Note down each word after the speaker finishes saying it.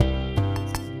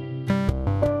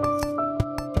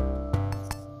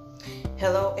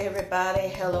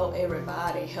hello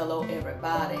everybody,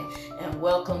 and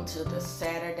welcome to the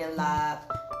Saturday Live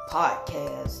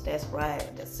podcast. That's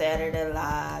right, the Saturday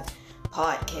Live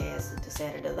podcast. The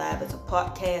Saturday Live is a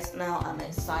podcast now. I'm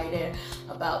excited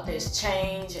about this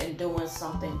change and doing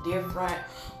something different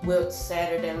with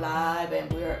Saturday Live,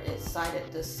 and we're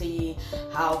excited to see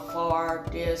how far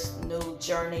this new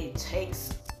journey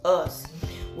takes us.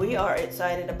 We are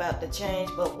excited about the change,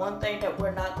 but one thing that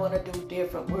we're not going to do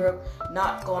different, we're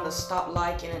not going to stop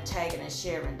liking and tagging and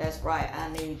sharing. That's right. I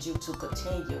need you to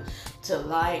continue to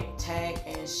like, tag,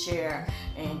 and share,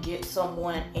 and get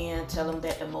someone in. Tell them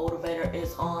that the motivator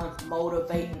is on,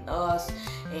 motivating us,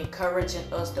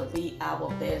 encouraging us to be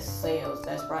our best selves.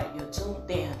 That's right. You're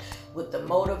tuned in with the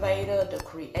motivator, the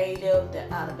creative, the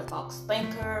out-of-the-box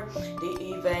thinker,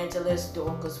 the evangelist,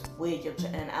 Dorcas Williams.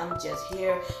 And I'm just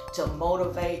here to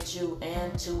motivate you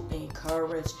and to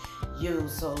encourage you.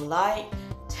 So like,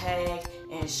 tag,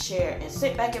 and share, and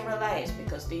sit back and relax,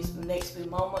 because these next few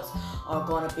moments are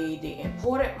going to be the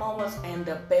important moments and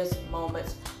the best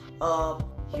moments of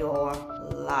your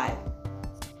life.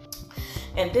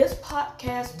 And this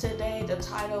podcast today, the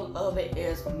title of it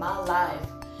is My Life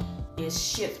is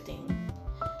Shifting.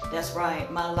 That's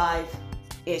right, my life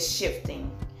is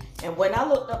shifting. And when I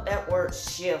looked up that word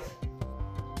shift,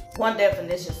 one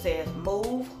definition says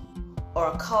move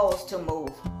or cause to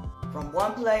move from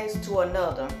one place to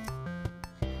another.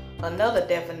 Another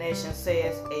definition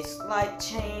says a slight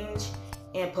change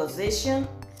in position,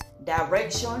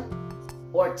 direction,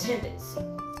 or tendency.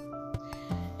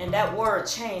 And that word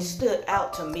change stood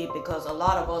out to me because a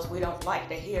lot of us, we don't like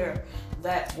to hear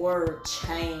that word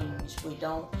change. We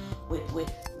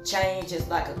change is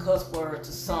like a cuss word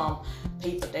to some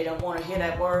people. They don't want to hear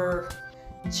that word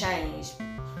change.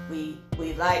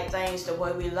 We like things the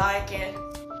way we like it.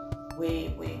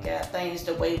 We got things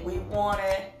the way we want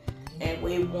it, and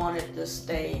we want it to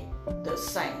stay the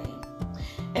same.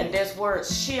 And this word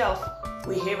shift,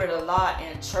 we hear it a lot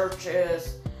in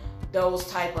churches, those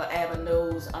type of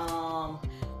avenues.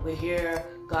 We hear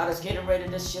God is getting ready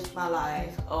to shift my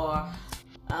life, or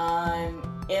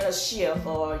I'm in a shift,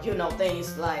 or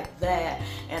things like that.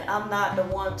 And I'm not the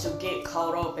one to get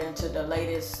caught up into the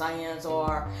latest sayings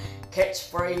or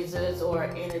catchphrases or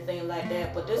anything like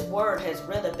that, but this word has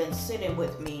really been sitting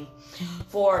with me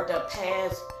for the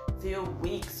past few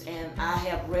weeks, and I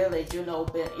have really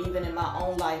been, even in my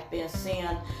own life, been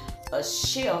seeing a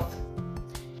shift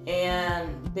in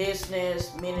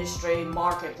business, ministry,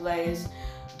 marketplace,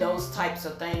 those types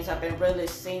of things. I've been really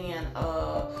seeing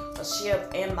a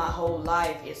shift in my whole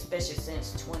life, especially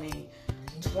since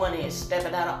 2020,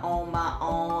 stepping out on my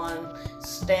own,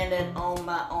 standing on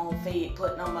my own feet,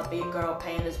 putting on my big girl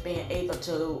panties, being able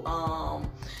to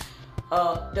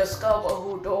discover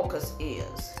who Dorcas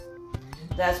is.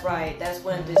 That's right. That's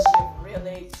when this shift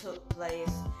really took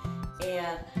place in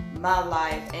my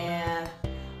life. And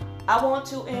I want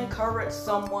to encourage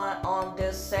someone on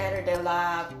this Saturday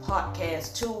Live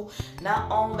podcast to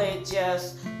not only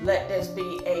just let this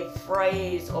be a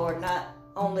phrase, or not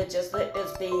only just let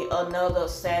this be another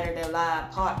Saturday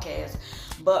Live podcast,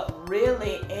 but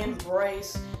really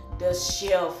embrace the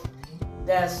shift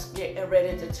that's getting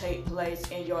ready to take place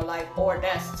in your life, or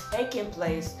that's taking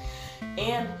place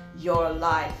in your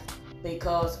life.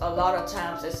 Because a lot of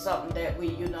times it's something that we,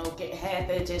 get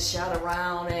happy, just shout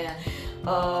around and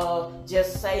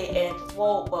just say and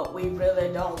quote, but we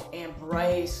really don't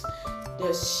embrace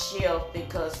this shift.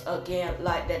 Because again,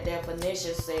 like that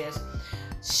definition says,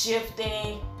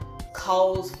 shifting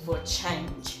calls for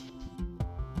change.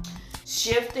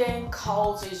 Shifting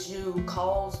calls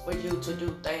for you to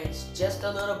do things just a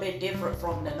little bit different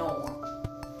from the norm.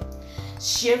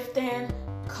 Shifting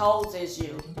causes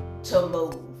you to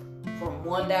move from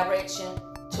one direction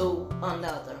to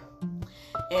another.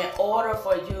 In order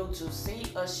for you to see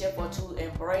a shift or to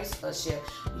embrace a shift,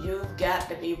 you've got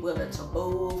to be willing to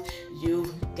move.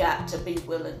 You've got to be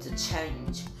willing to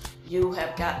change. You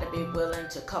have got to be willing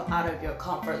to come out of your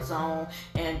comfort zone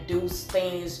and do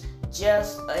things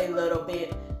just a little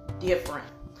bit different.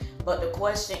 But the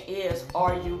question is,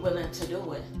 are you willing to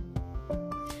do it?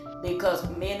 Because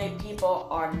many people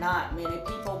are not. Many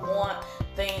people want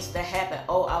things to happen.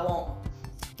 Oh, I want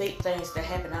big things to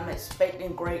happen. I'm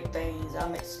expecting great things.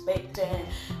 I'm expecting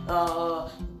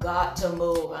God to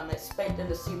move. I'm expecting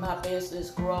to see my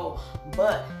business grow.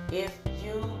 But if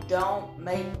you don't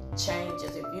make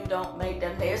changes, if you don't make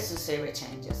the necessary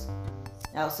changes,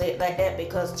 I'll say it like that,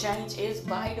 because change is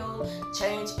vital.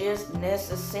 Change is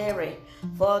necessary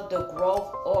for the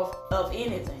growth of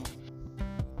anything.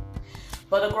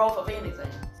 For the growth of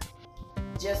anything.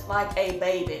 just like a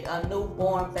baby, a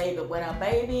newborn baby. When a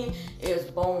baby is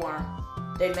born,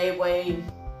 they may weigh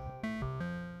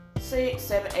 6,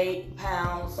 7, 8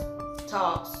 pounds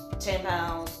tops, 10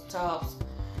 pounds tops.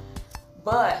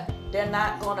 But they're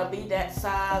not going to be that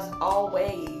size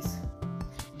always.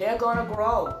 They're going to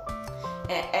grow.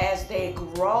 And as they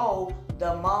grow,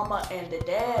 the mama and the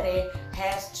daddy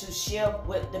has to shift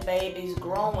with the baby's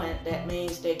growing. That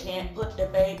means they can't put the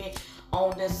baby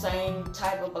on the same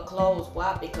type of a clothes.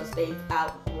 Why? Because they've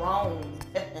outgrown.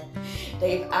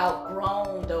 They've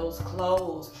outgrown those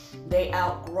clothes. They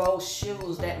outgrow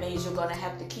shoes. That means you're going to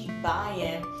have to keep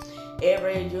buying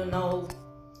every,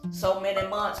 so many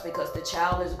months, because the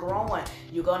child is growing.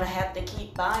 You're going to have to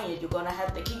keep buying. You're going to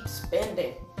have to keep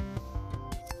spending.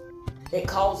 It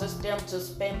causes them to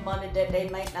spend money that they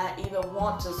may not even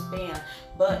want to spend.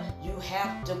 But you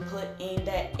have to put in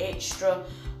that extra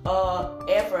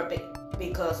effort,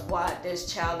 because why?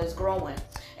 This child is growing.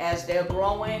 As they're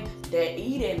growing, they're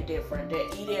eating different. They're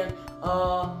eating,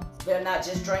 they're not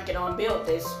just drinking on milk,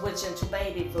 they're switching to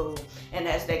baby food. And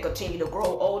as they continue to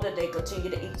grow older, they continue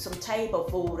to eat some table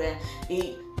food and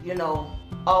eat,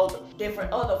 all the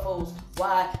different other foods.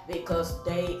 Why? Because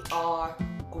they are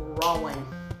growing.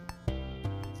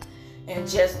 And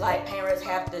just like parents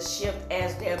have to shift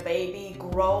as their baby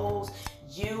grows,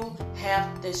 you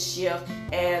have to shift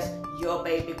as your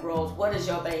baby grows. What is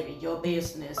your baby? Your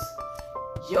business,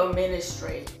 your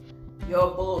ministry,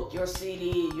 your book, your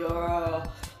CD, your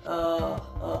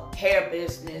hair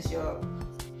business, your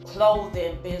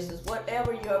clothing business,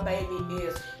 whatever your baby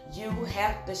is, you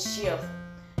have to shift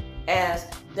as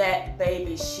that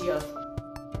baby shift.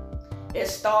 It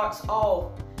starts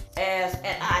off as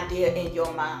an idea in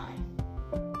your mind.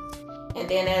 And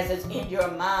then as it's in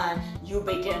your mind, you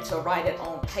begin to write it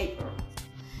on paper.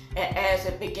 And as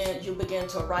you begin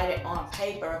to write it on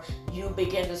paper, you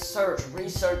begin to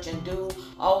research, and do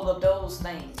all of those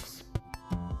things.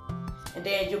 And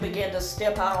then you begin to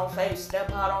step out on faith,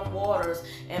 step out on waters,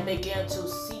 and begin to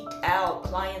seek out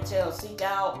clientele, seek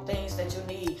out things that you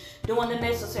need, doing the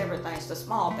necessary things, the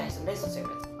small things, the necessary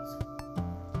things.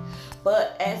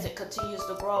 But as it continues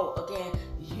to grow, again,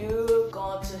 you're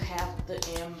going to have to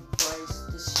embrace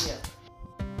the shift.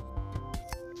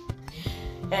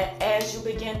 And as you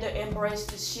begin to embrace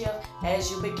the shift,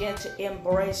 as you begin to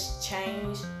embrace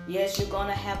change, yes, you're going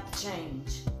to have to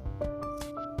change.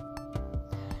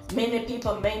 Many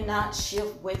people may not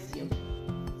shift with you,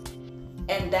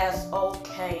 and that's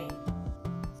okay.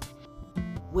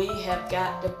 We have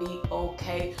got to be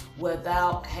okay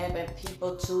without having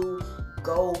people to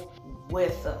go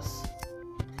with us.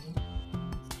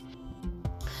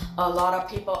 A lot of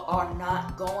people are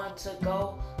not going to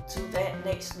go to that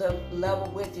next level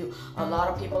with you. A lot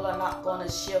of people are not going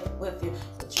to shift with you,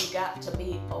 but you got to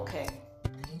be okay.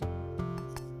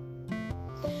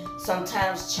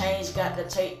 Sometimes change got to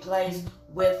take place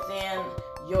within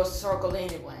your circle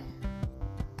anyway.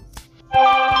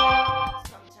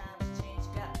 Sometimes change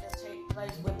got to take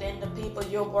place within the people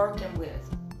you're working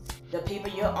with, the people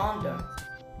you're under.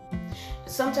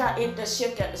 Sometimes the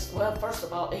shift got to, well, first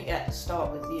of all, it got to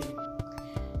start with you.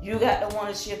 You got to want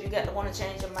to shift. You got to want to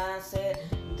change your mindset.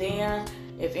 Then,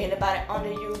 if anybody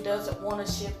under you doesn't want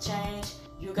to shift, change,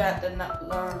 you got to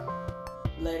learn,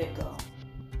 let it go.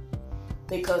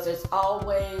 Because it's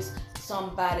always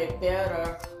somebody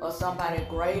better or somebody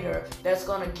greater that's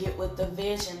going to get with the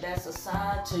vision that's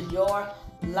assigned to your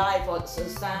life, or it's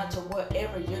assigned to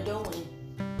whatever you're doing.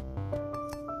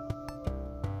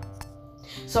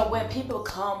 So when people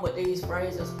come with these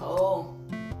phrases, oh,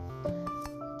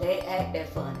 they act that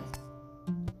funny.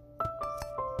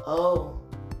 Oh,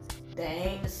 they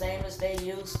ain't the same as they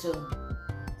used to.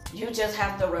 You just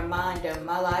have to remind them,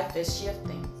 my life is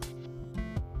shifting.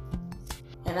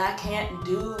 And I can't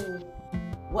do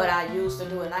what I used to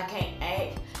do, and I can't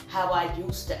act how I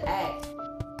used to act.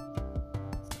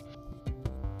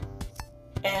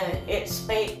 And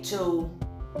expect to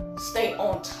stay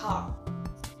on top.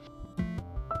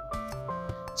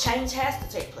 Change has to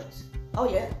take place. Oh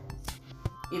yeah.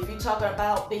 If you're talking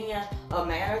about being a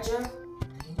manager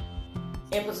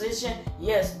in position,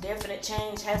 yes, definite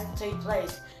change has to take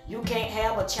place. You can't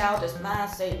have a childish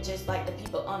mindset just like the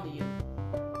people under you.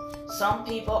 Some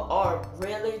people are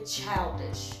really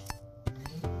childish.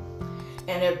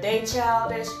 And if they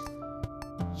childish,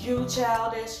 you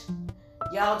childish,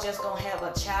 y'all just gonna have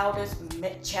a childish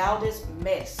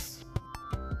mess.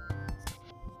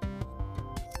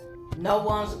 No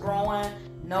one's growing,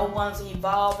 no one's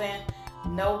evolving,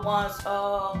 no one's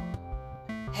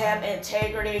have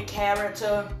integrity,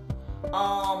 character.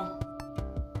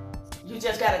 You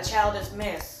just got a childish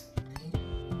mess.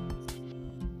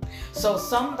 So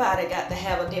somebody got to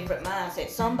have a different mindset.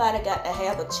 Somebody got to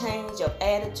have a change of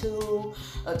attitude,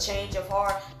 a change of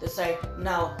heart to say,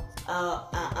 no,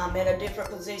 I'm in a different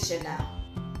position now.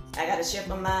 I got to shift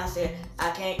my mindset.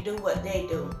 I can't do what they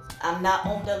do. I'm not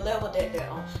on the level that they're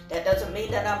on. That doesn't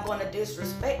mean that I'm going to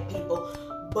disrespect people,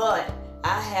 but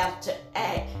I have to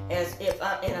act as if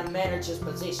I'm in a manager's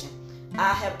position.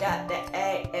 I have got to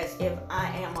act as if I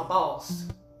am a boss.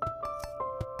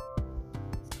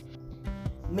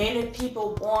 Many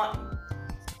people want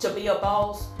to be a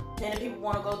boss. Many people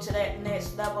want to go to that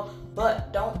next level,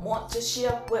 but don't want to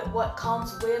shift with what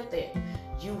comes with it.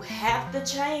 You have to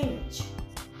change.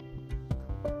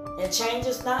 And change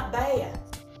is not bad.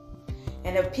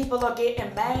 And if people are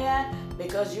getting mad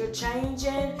because you're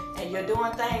changing and you're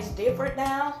doing things different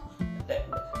now,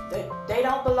 they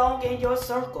don't belong in your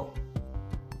circle.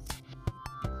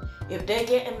 If they're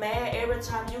getting mad every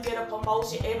time you get a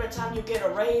promotion, every time you get a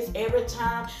raise, every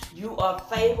time you are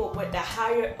favored with the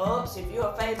higher ups, if you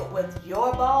are favored with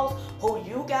your boss, who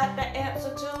you got the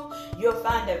answer to, you're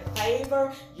finding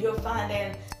favor, you're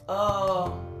finding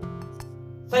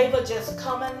favor just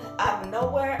coming out of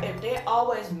nowhere. If they're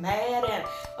always mad and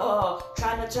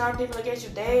trying to turn people against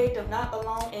you, they do not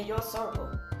belong in your circle.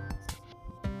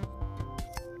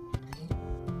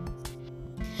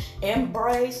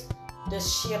 Embrace the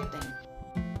shifting.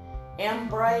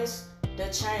 Embrace the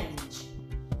change.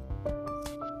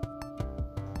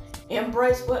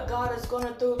 Embrace what God is going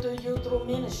to do through you through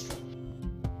ministry.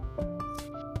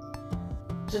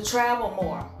 To travel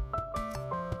more.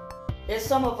 If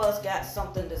some of us got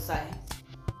something to say.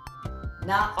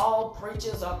 Not all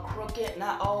preachers are crooked.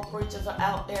 Not all preachers are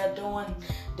out there doing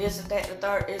this and that and the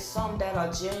third. It's some that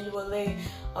are genuinely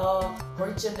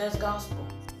preaching this gospel.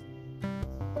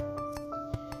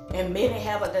 And many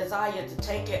have a desire to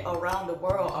take it around the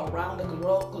world, around the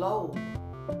globe.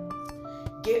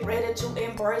 Get ready to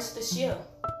embrace the shift.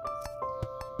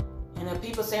 And if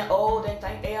people saying, oh, they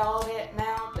think they all that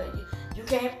now, you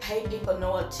can't pay people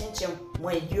no attention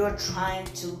when you're trying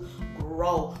to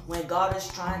grow, when God is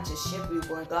trying to shift you,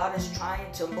 when God is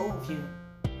trying to move you.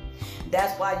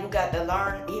 That's why you got to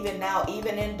learn, even now,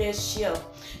 even in this shift,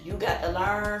 you got to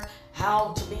learn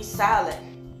how to be silent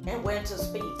and when to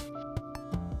speak.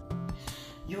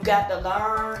 You got to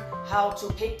learn how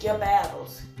to pick your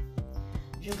battles.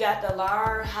 You got to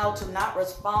learn how to not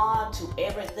respond to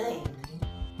everything.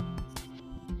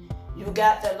 You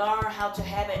got to learn how to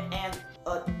have an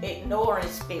ignoring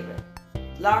spirit.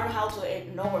 Learn how to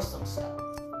ignore some stuff.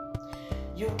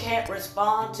 You can't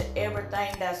respond to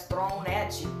everything that's thrown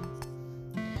at you.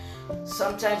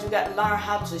 Sometimes you got to learn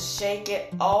how to shake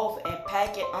it off and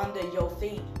pack it under your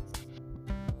feet.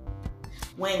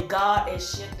 When God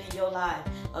is shifting your life.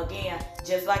 Again,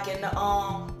 just like in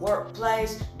the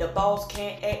workplace, the boss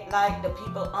can't act like the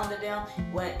people under them.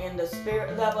 When in the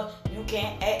spirit level, you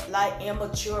can't act like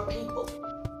immature people.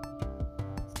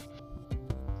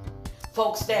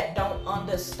 Folks that don't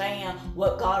understand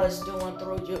what God is doing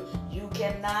through you. You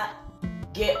cannot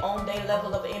get on their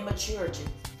level of immaturity.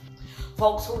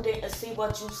 Folks who didn't see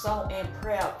what you saw in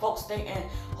prayer. Folks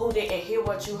who didn't hear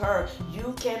what you heard.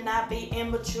 You cannot be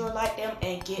immature like them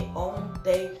and get on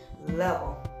their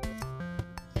level.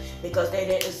 Because they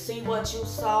didn't see what you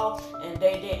saw and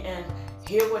they didn't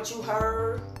hear what you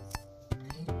heard.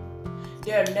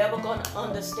 They're never going to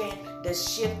understand the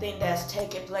shifting that's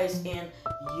taking place in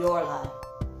your life.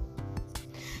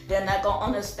 They're not going to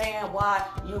understand why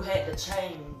you had to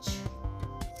change.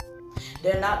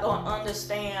 They're not going to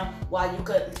understand why you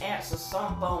couldn't answer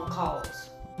some phone calls.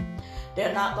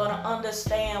 They're not going to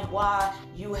understand why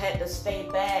you had to stay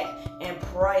back and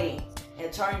pray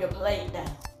and turn your plate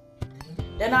down.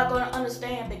 They're not going to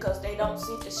understand because they don't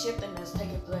see the shifting that's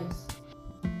taking place.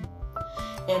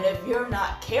 And if you're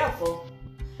not careful,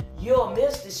 you'll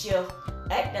miss the shift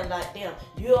acting like them.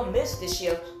 You'll miss the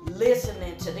shift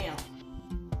listening to them.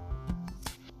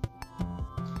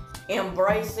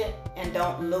 Embrace it and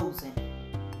don't lose it.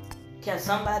 Can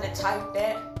somebody type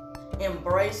that?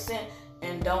 Embrace it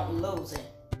and don't lose it.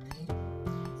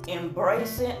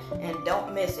 Embrace it and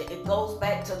don't miss it. It goes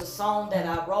back to the song that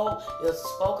I wrote. It's a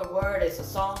spoken word. It's a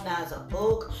song. Now it's a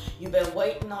book. You've been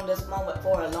waiting on this moment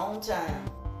for a long time.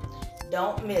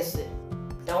 Don't miss it.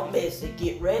 Don't miss it.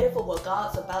 Get ready for what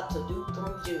God's about to do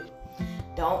through you.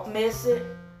 Don't miss it.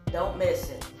 Don't miss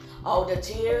it. All the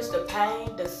tears, the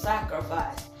pain, the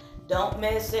sacrifice. Don't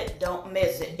miss it. Don't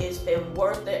miss it. It's been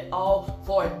worth it all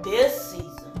for this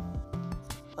season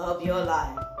of your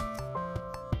life.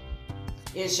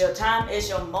 It's your time, it's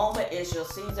your moment, it's your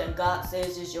season. God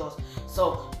says it's yours.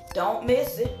 So don't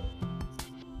miss it.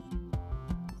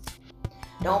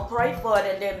 Don't pray for it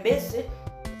and then miss it.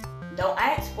 Don't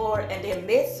ask for it and then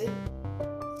miss it.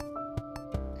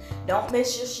 Don't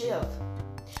miss your shift,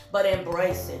 but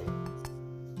embrace it.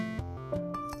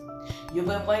 You've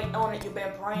been waiting on it. You've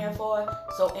been praying for it.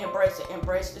 So embrace it.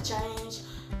 Embrace the change.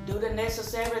 Do the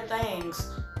necessary things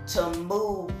to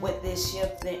move with this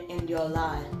shifting in your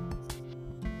life.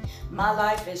 My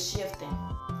life is shifting.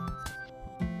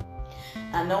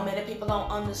 I know many people don't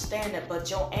understand it,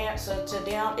 but your answer to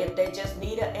them, if they just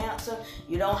need an answer,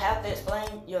 you don't have to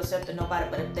explain yourself to nobody,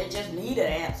 but if they just need an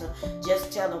answer,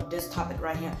 just tell them this topic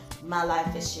right here. My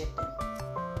life is shifting.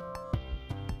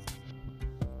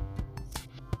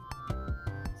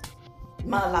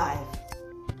 My life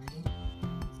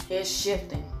is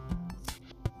shifting.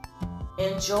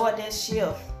 Enjoy this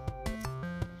shift.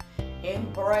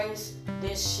 Embrace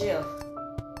this shift.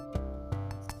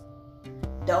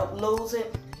 Don't lose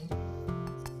it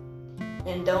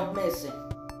and don't miss it.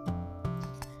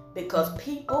 Because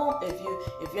people, if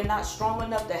you're not strong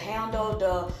enough to handle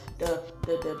the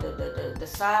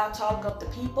side talk of the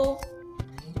people,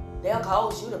 they'll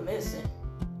cause you to miss it.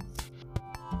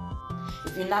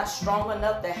 If you're not strong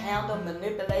enough to handle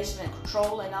manipulation and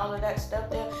control and all of that stuff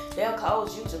there, they'll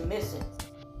cause you to miss it.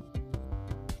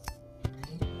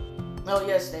 Oh,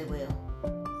 yes, they will.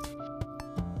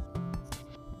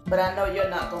 But I know you're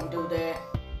not going to do that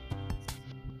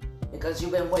because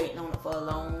you've been waiting on it for a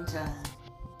long time.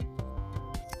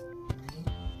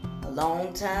 A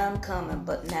long time coming,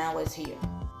 but now it's here.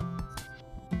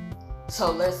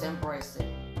 So let's embrace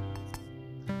it.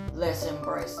 Let's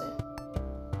embrace it.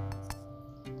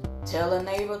 Tell a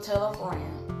neighbor, tell a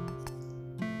friend.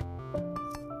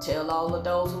 Tell all of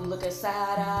those who look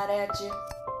side-eyed at you,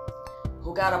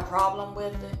 who got a problem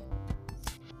with it.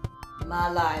 My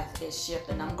life is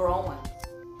shifting. I'm growing.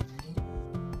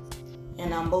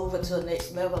 And I'm moving to the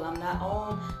next level. I'm not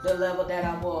on the level that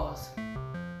I was.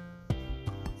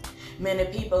 Many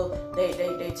people, they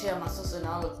tell my sisters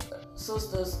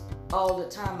all the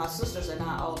time, my sisters and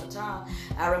I all the time,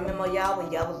 I remember y'all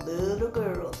when y'all was little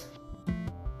girls.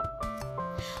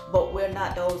 But we're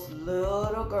not those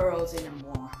little girls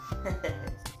anymore.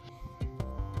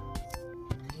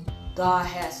 God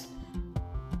has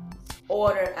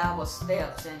ordered our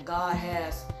steps and God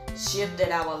has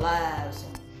shifted our lives.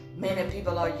 Many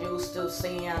people are used to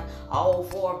seeing all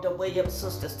four of the Williams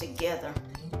sisters together.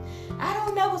 I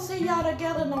don't never see y'all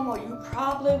together no more. You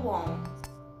probably won't.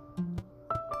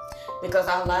 Because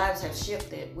our lives have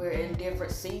shifted. We're in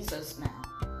different seasons now.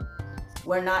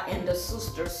 We're not in the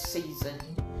sister season.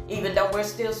 Even though we're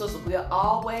still sisters, we'll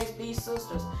always be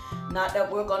sisters. Not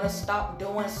that we're going to stop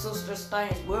doing sisters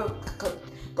things. We're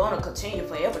going to continue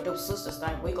forever to do sisters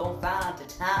things. We're going to find the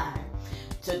time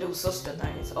to do sister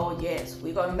things. Oh yes,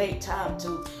 we're going to make time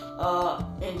to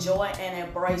enjoy and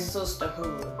embrace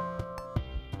sisterhood.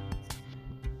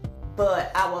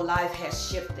 But our life has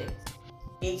shifted.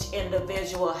 Each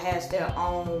individual has their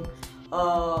own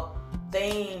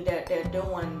thing that they're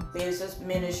doing, business,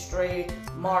 ministry,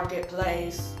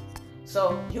 marketplace.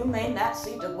 So you may not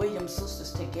see the Williams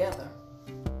sisters together.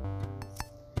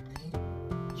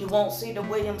 You won't see the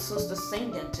Williams sisters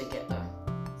singing together.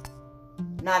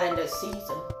 Not in this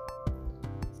season.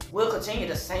 We'll continue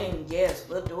to sing, yes,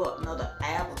 we'll do another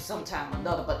album sometime or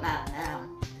another, but not now.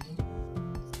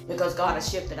 Because God has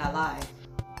shifted our life.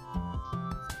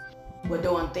 We're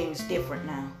doing things different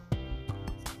now.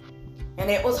 And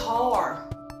it was hard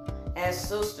as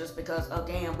sisters because,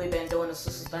 again, we've been doing the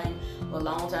sister thing for a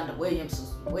long time. The Williams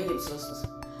sisters,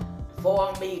 Four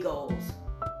Amigos,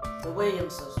 the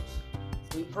Williams sisters.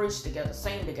 We preach together,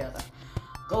 sing together,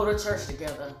 go to church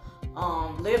together,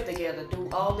 live together, do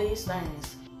all these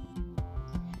things.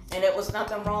 And it was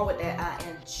nothing wrong with that. I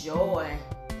enjoy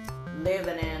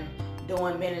living and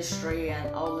doing ministry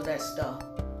and all of that stuff.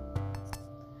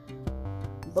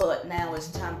 But now it's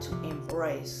time to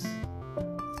embrace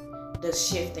the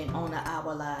shifting on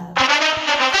our lives.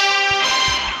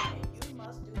 And you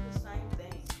must do the same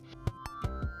thing.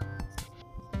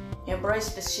 Embrace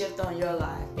the shift on your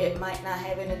life. It might not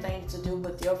have anything to do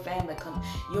with your family.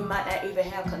 You might not even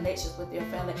have connections with your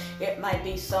family. It might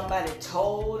be somebody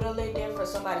totally different,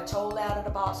 somebody totally out of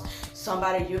the box,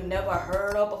 somebody you never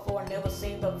heard of before, never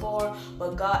seen before,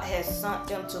 but God has sent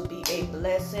them to be a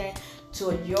blessing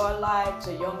to your life,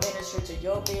 to your ministry, to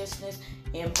your business.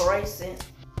 Embrace it.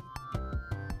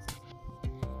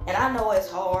 And I know it's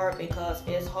hard because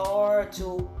it's hard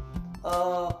to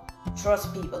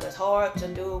trust people. It's hard to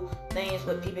do things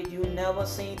with people you never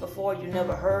seen before, you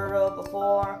never heard of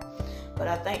before. But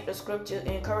I think the scripture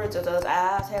encourages us,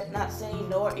 eyes have not seen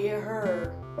nor ear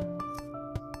heard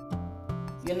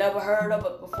You never heard of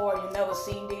it before. You never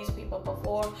seen these people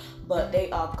before. But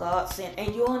they are God sent.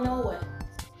 And you'll know it.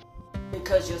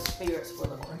 Because your spirits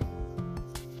will agree.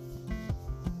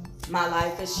 My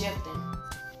life is shifting.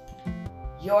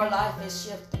 Your life is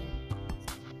shifting.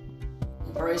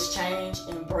 Embrace change.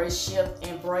 Embrace shift.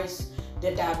 Embrace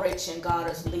the direction God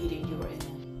is leading you in.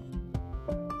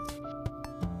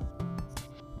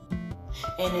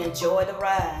 And enjoy the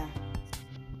ride.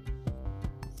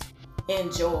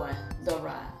 Enjoy the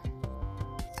ride.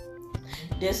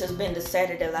 This has been the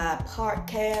Saturday Live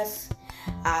Podcast.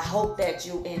 I hope that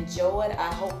you enjoyed.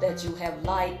 I hope that you have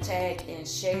liked, tagged, and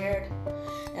shared.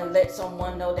 And let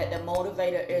someone know that the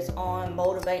motivator is on,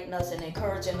 motivating us and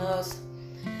encouraging us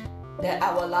that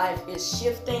our life is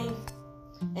shifting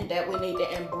and that we need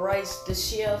to embrace the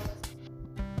shift.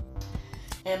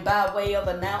 And by way of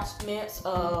announcements,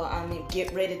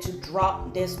 get ready to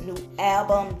drop this new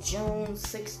album June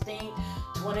 16th,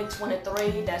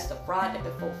 2023. That's the Friday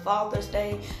before Father's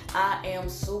Day. I am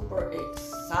super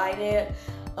excited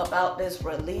about this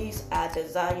release. I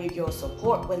desire your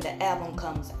support when the album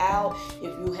comes out.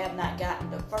 If you have not gotten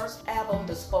the first album,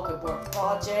 the Spoken Word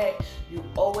Project, you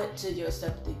owe it to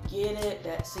yourself to get it.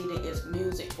 That CD is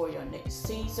music for your next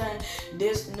season.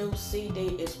 This new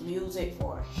CD is music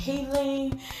for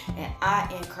healing, and I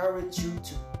encourage you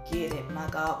to get it. My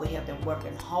God, we have been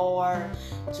working hard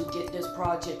to get this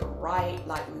project right,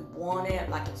 like we want it,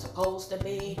 like it's supposed to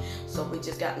be. So we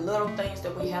just got little things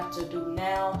that we have to do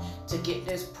now to get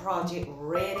this project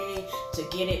ready, to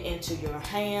get it into your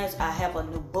hands. I have a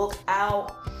new book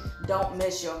out. Don't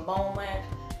miss your moment.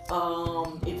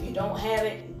 If you don't have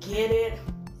it, get it.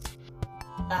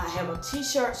 I have a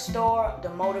t-shirt store, the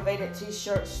Motivated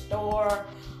T-shirt store.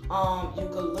 You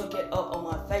can look it up on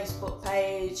my Facebook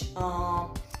page.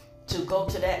 To go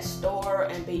to that store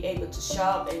and be able to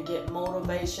shop and get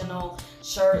motivational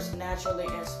shirts naturally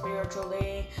and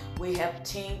spiritually. We have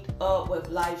teamed up with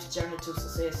Life's Journey to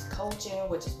Success Coaching,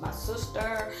 which is my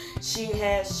sister. She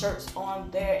has shirts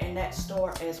on there in that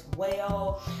store as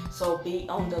well. So be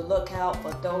on the lookout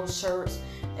for those shirts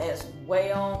as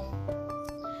well.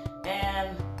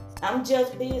 And I'm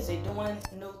just busy doing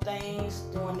new things,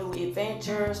 doing new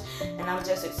adventures, and I'm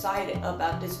just excited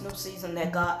about this new season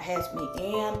that God has me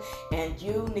in. And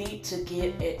you need to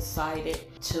get excited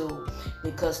too,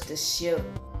 because the shift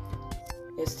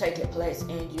is taking place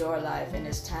in your life, and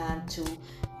it's time to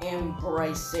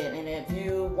embrace it. And if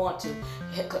you want to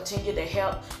continue to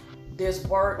help this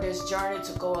work, this journey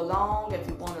to go along, if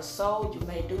you want to sow, you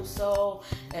may do so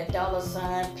at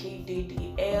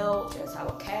 $PDDL. That's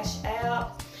our Cash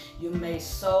App. You may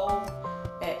sow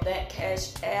at that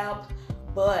Cash App.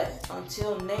 But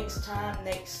until next time,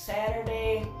 next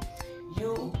Saturday,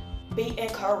 you be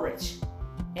encouraged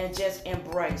and just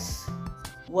embrace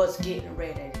what's getting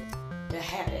ready to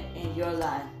happen in your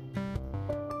life.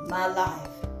 My life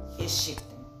is shifting.